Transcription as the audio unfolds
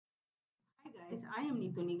guys, I am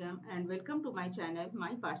Neetu Nigam and welcome to my channel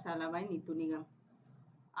My patshala by Neetu Nigam।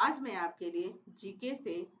 आज मैं आपके लिए GK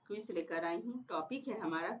से quiz लेकर आई हूँ। टॉपिक है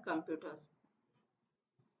हमारा कंप्यूटर्स।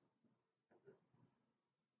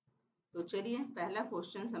 तो चलिए पहला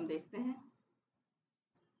क्वेश्चन हम देखते हैं।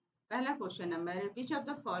 पहला क्वेश्चन नंबर है, which of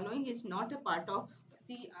the following is not a part of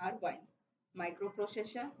CR1? Micro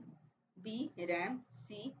processor, B RAM,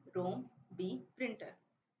 C Rome, B printer.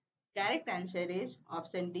 Correct answer is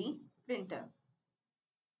option D printer.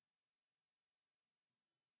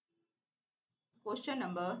 Question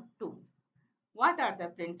number 2. What are the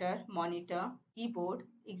printer, monitor, keyboard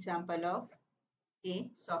example of? A.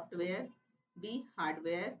 Software, B.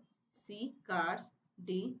 Hardware, C. Cars,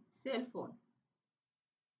 D. Cell phone.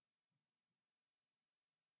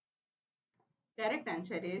 Correct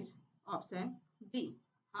answer is option D.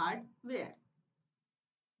 Hardware.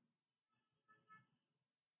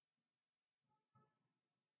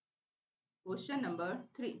 Question number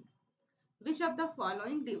 3. Which of the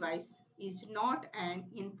following device is not an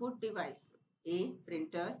input device? A.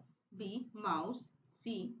 Printer, B. Mouse,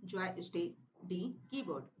 C. Joystick, D.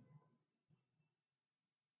 Keyboard.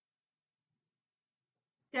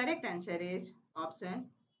 Correct answer is option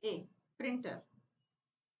A. Printer.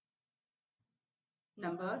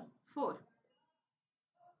 Number 4.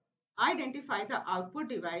 Identify the output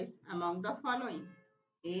device among the following.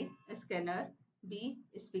 A. Scanner, B.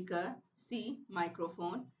 Speaker, C.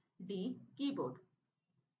 Microphone, D. Keyboard.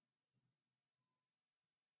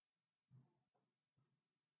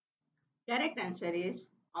 Correct answer is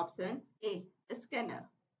option A. Scanner.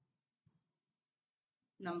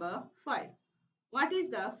 Number 5. What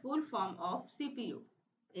is the full form of CPU?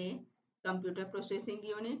 A. Computer Processing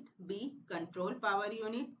Unit, B. Control Power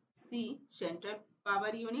Unit, C. Central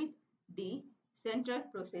Power Unit, D. Central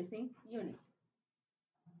Processing Unit.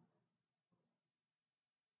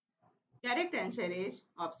 Correct answer is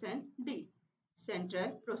option D.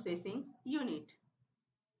 Central Processing Unit.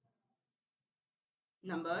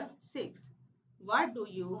 Number 6. What do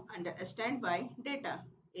you understand by data?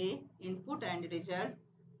 A. Input and result,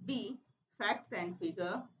 B. Facts and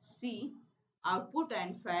figure, C. Output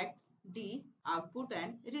and facts, D. Output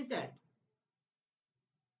and result.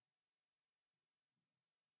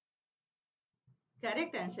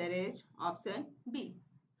 Correct answer is option B.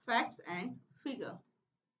 Facts and figure.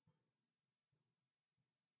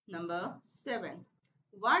 Number 7.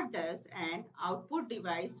 What does an output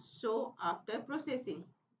device show after processing?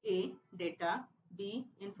 A. Data, B.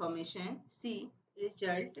 Information, C.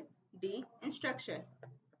 Result, D. Instruction.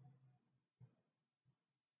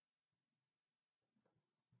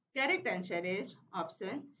 Correct answer is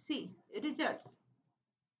option C. Results.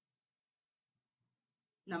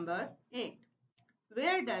 Number 8.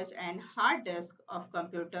 Where does an hard disk of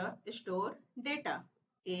computer store data?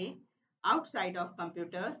 A. Outside of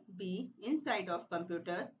computer, B. Inside of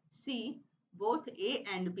computer, C. Both A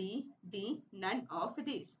and B, D. None of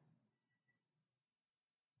these.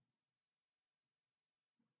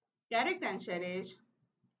 Correct answer is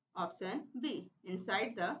option B.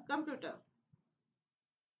 Inside the computer.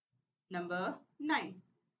 Number 9.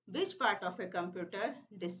 Which part of a computer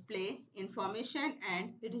display information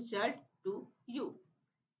and result to you?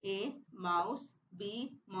 A. Mouse,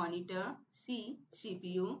 B. Monitor, C.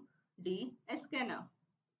 CPU, D. Scanner.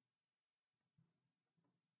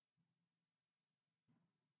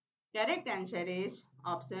 Correct answer is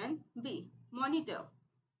option B. Monitor.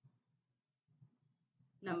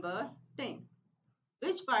 Number 10.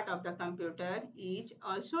 Which part of the computer is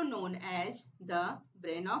also known as the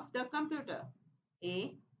brain of the computer?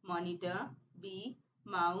 A. Monitor, B.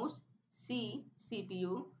 Mouse, C.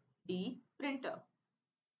 CPU, D. Printer.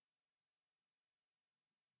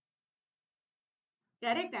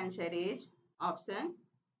 Correct answer is option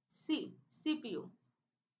C. CPU.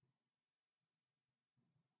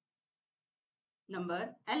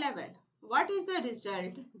 Number 11. What is the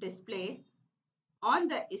result display on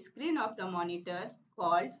the screen of the monitor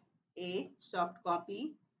called? A. Soft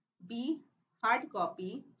copy, B. Hard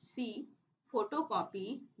copy, C.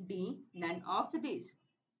 Photocopy, D. None of these.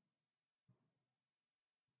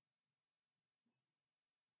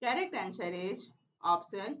 Correct answer is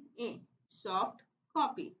option A. Soft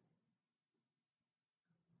copy.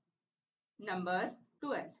 Number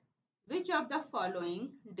 12. Which of the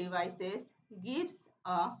following devices gives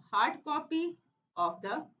a hard copy of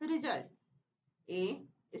the result? A.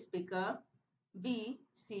 Speaker, B.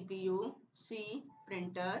 CPU, C.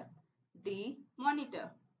 Printer, D. Monitor.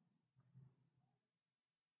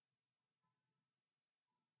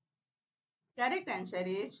 Correct answer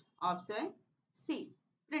is option C.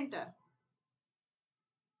 Printer.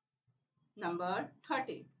 Number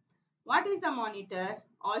 30. What is the monitor?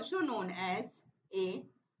 Also known as A.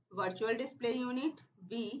 Virtual display unit,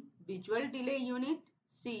 B. Visual delay unit,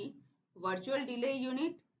 C. Virtual delay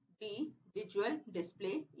unit, D. Visual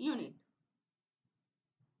display unit.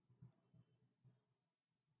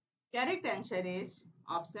 Correct answer is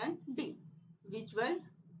option D. Visual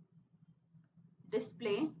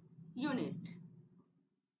display unit.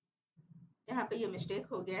 यहाँ पे ये mistake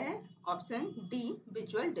हो गया है. Option D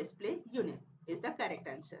visual display unit is the correct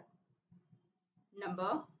answer. Number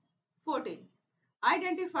 14.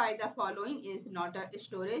 Identify the following is not a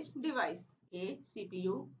storage device. A.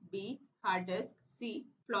 CPU, B. Hard disk, C.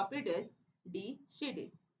 Floppy disk, D.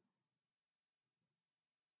 CD.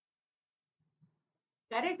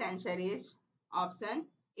 Correct answer is option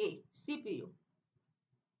A. CPU.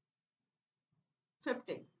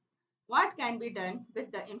 15. What can be done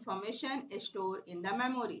with the information stored in the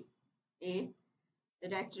memory? A.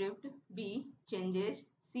 Retrieved, B. Changes,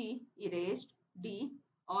 C. Erased, D.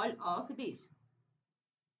 All of these.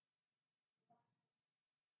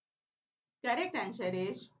 Correct answer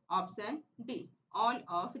is option D. All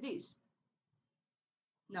of these.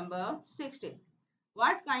 Number 16.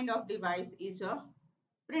 What kind of device is a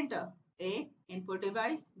printer? A. Input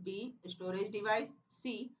device, B. Storage device,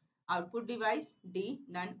 C. Output device, D.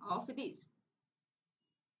 None of these.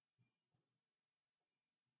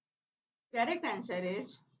 Correct answer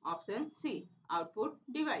is option C. Output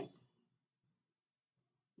device.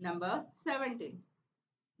 Number 17.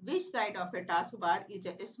 Which side of a taskbar is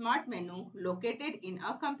a smart menu located in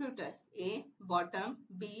a computer? A. Bottom,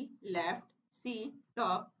 B. Left, C.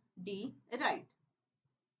 Top, D. Right.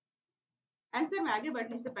 Answer में आगे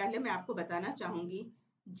बढ़ने से पहले मैं आपको बताना चाहूंगी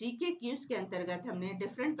GK cues के अंतर्गत हमने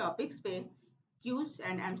डिफरेंट टॉपिक्स पे क्यूज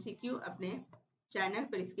एंड एमसीक्यू अपने चैनल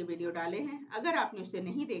पर इसके वीडियो डाले हैं. अगर आपने उसे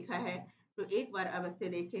नहीं देखा है तो एक बार अवश्य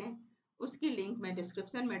देखें. उसकी लिंक मैं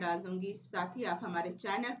डिस्क्रिप्शन में डाल दूंगी. साथ ही आप हमारे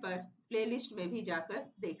चैनल पर प्लेलिस्ट में भी जाकर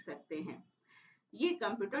देख सकते हैं. ये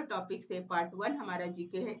कंप्यूटर टॉपिक से पार्ट 1 हमारा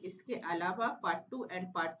जीके है. इसके अलावा पार्ट 2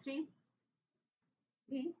 एंड पार्ट 3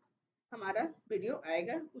 भी हमारा वीडियो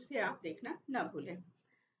आएगा, उसे आप देखना ना भूलें.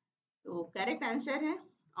 तो करेक्ट आंसर है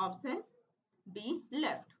option be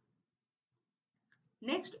left.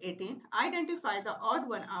 Next 18. Identify the odd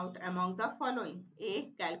one out among the following. A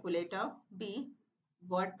calculator, B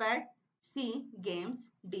WordPad, C games,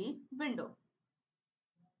 D window.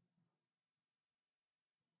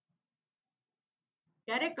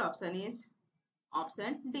 Correct option is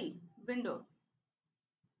option D window.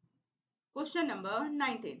 Question number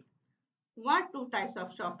 19. What two types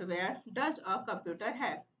of software does a computer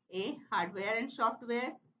have? A. Hardware and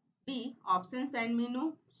software, B. Options and menu,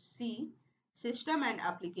 C. System and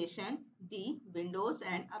application, D. Windows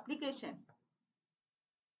and application.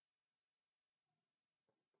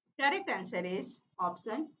 Correct answer is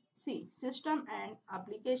option C. System and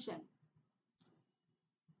application.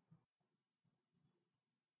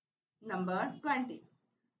 Number 20.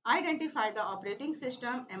 Identify the operating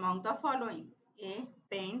system among the following. A.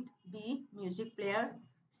 Paint, B. Music player,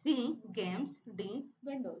 C. Games, D.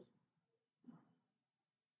 Windows.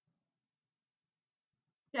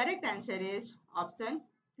 Correct answer is option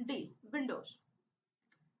D. Windows.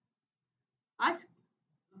 Ask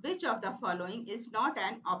which of the following is not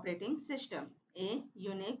an operating system? A.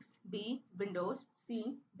 Unix, B. Windows, C.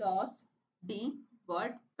 DOS, D.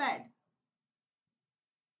 WordPad.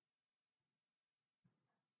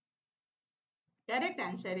 Correct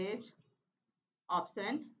answer is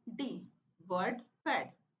option D. WordPad.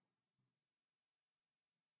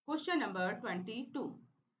 Question number 22.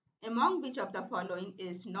 Among which of the following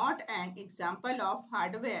is not an example of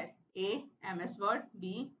hardware? A. MS Word,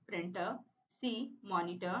 B. Printer, C.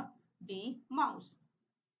 Monitor, D. Mouse.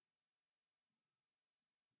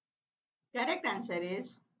 Correct answer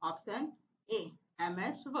is option A.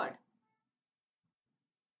 MS Word.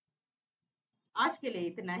 आज के लिए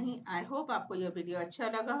इतना ही. I hope आपको यह video अच्छा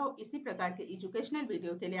लगा हो. इसी प्रकार के एजुकेशनल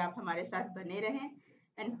वीडियो के लिए आप हमारे साथ बने रहें.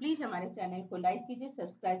 एंड प्लीज हमारे चैनल को लाइक कीजिए,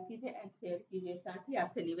 सब्सक्राइब कीजिए एंड शेयर कीजिए. साथ ही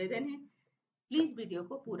आपसे निवेदन है प्लीज वीडियो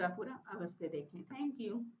को पूरा अवश्य देखें. Thank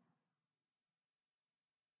you.